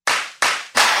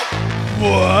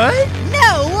What?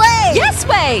 No way! Yes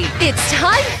way! It's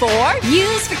time for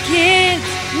News for Kids!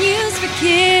 News for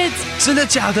Kids! 真的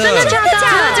假的？真的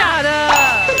假的？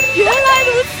原来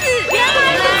如此！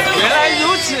原来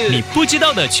如此！你不知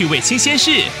道的趣味新鲜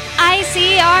事。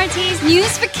ICRT's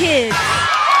News for Kids.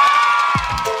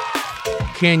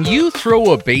 Can you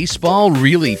throw a baseball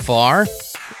really far?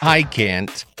 I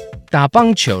can't. 打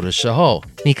棒球的时候，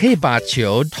你可以把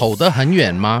球投得很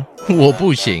远吗？我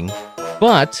不行。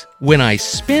But when I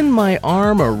spin my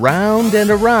arm around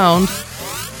and around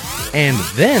and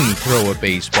then throw a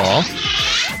baseball,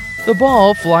 the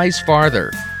ball flies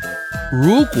farther.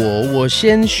 如果我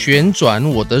先旋转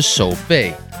我的手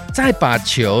背，再把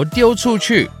球丢出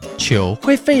去，球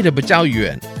会飞得比较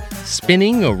远。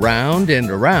Spinning around and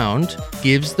around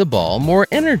gives the ball more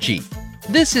energy.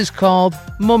 This is called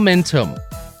momentum.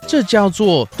 这叫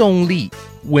做动力。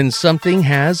When something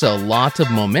has a lot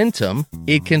of momentum,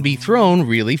 it can be thrown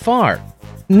really far.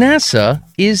 NASA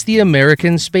is the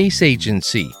American Space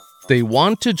Agency. They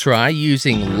want to try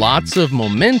using lots of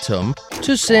momentum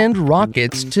to send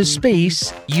rockets to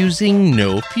space using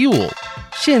no fuel.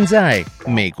 现在，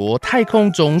美国太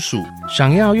空总署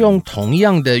想要用同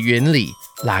样的原理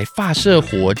来发射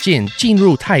火箭进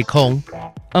入太空。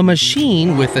A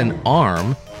machine with an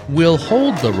arm will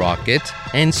hold the rocket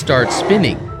and start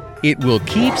spinning. It will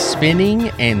keep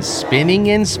spinning and spinning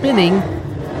and spinning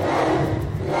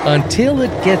until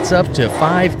it gets up to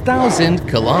 5,000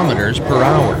 kilometers per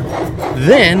hour.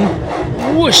 Then,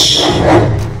 whoosh!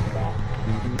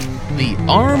 The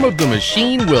arm of the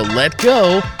machine will let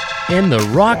go, and the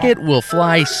rocket will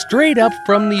fly straight up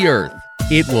from the Earth.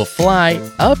 It will fly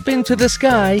up into the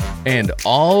sky and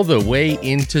all the way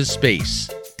into space.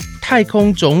 太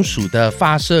空总署的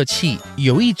发射器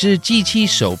有一只机器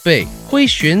手背，会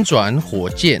旋转火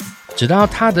箭，直到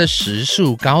它的时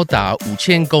速高达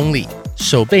5000公里。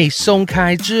手背松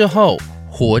开之后，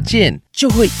火箭就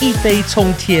会一飞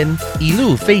冲天，一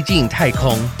路飞进太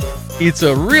空。It's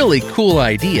a really cool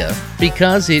idea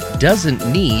because it doesn't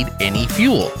need any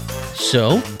fuel.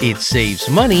 So, it saves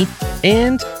money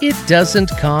and it doesn't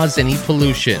cause any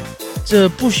pollution. 这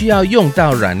不需要用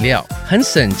到燃料，很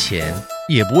省钱，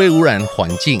也不会污染环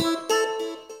境。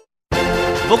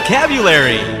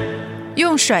Vocabulary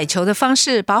用甩球的方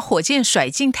式把火箭甩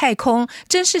进太空，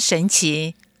真是神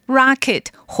奇。Rocket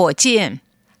火箭。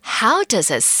How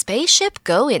does a spaceship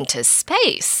go into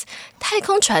space? 太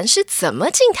空船是怎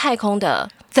么进太空的？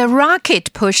 The rocket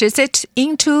pushes it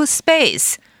into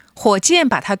space. 火箭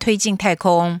把它推进太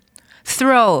空。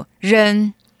Throw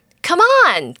扔。Come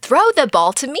on, throw the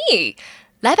ball to me.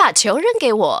 来把球扔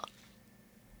给我。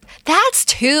That's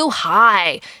too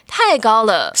high. 太高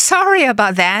了。Sorry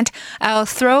about that. I'll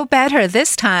throw better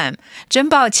this time. 真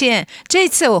抱歉，这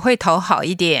次我会投好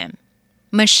一点。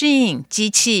Machine 机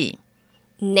器。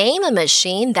Name a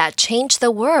machine that changed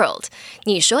the world.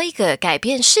 你说一个改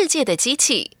变世界的机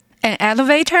器。An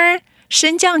elevator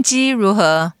升降机如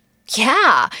何？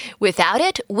 Yeah, without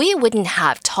it, we wouldn't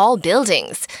have tall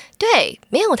buildings. 对，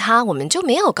没有它，我们就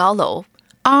没有高楼。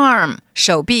Arm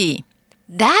手臂。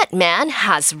That man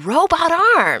has robot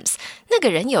arms. 那个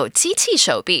人有机器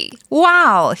手臂。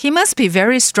Wow, he must be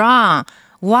very strong.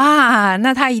 哇，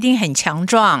那他一定很强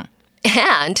壮。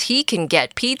And he can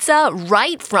get pizza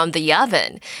right from the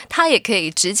oven. 他也可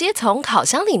以直接从烤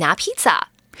箱里拿披萨。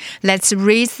Let's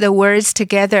read the words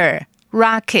together.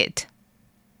 Rocket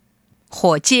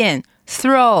火箭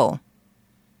Throw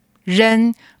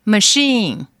扔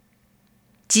Machine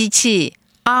机器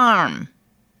Arm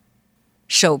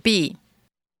手臂。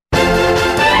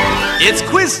 It's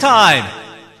quiz time!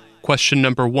 Question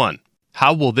number 1.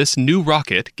 How will this new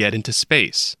rocket get into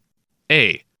space?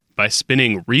 A. By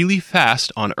spinning really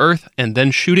fast on Earth and then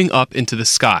shooting up into the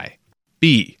sky.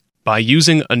 B. By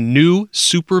using a new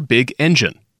super big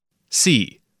engine.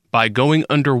 C. By going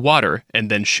underwater and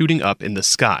then shooting up in the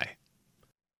sky.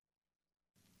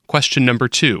 Question number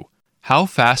 2. How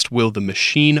fast will the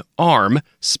machine arm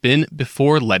spin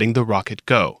before letting the rocket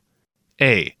go?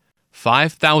 A.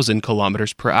 5,000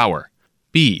 kilometers per hour.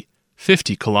 B.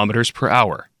 50 kilometers per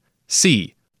hour.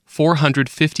 C.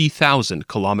 450,000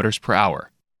 kilometers per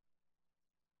hour.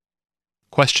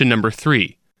 Question number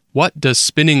 3. What does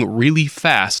spinning really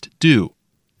fast do?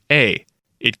 A.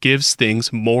 It gives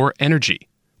things more energy.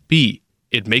 B.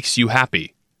 It makes you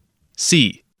happy.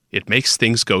 C. It makes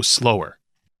things go slower.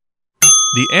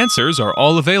 The answers are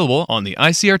all available on the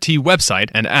ICRT website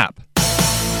and app.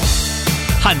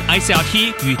 和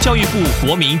ICRT 与教育部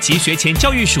国民及学前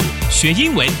教育署学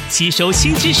英文，吸收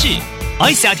新知识。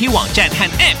iCRT 网站和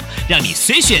App， 让你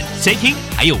随选随听，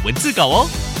还有文字稿哦。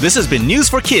This has been News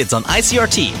for Kids on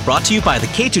ICRT, brought to you by the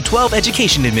K-12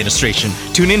 Education Administration.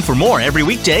 Tune in for more every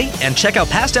weekday and check out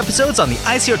past episodes on the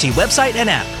ICRT website and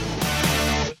app.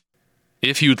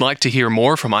 If you'd like to hear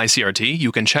more from ICRT,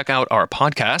 you can check out our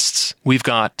podcasts. We've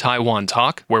got Taiwan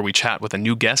Talk, where we chat with a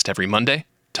new guest every Monday.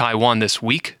 Taiwan This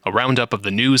Week, a roundup of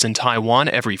the news in Taiwan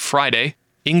every Friday.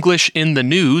 English in the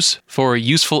News, for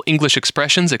useful English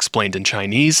expressions explained in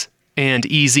Chinese. And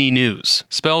EZ News,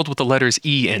 spelled with the letters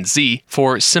E and Z,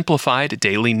 for simplified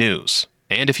daily news.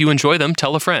 And if you enjoy them,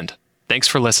 tell a friend. Thanks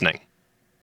for listening.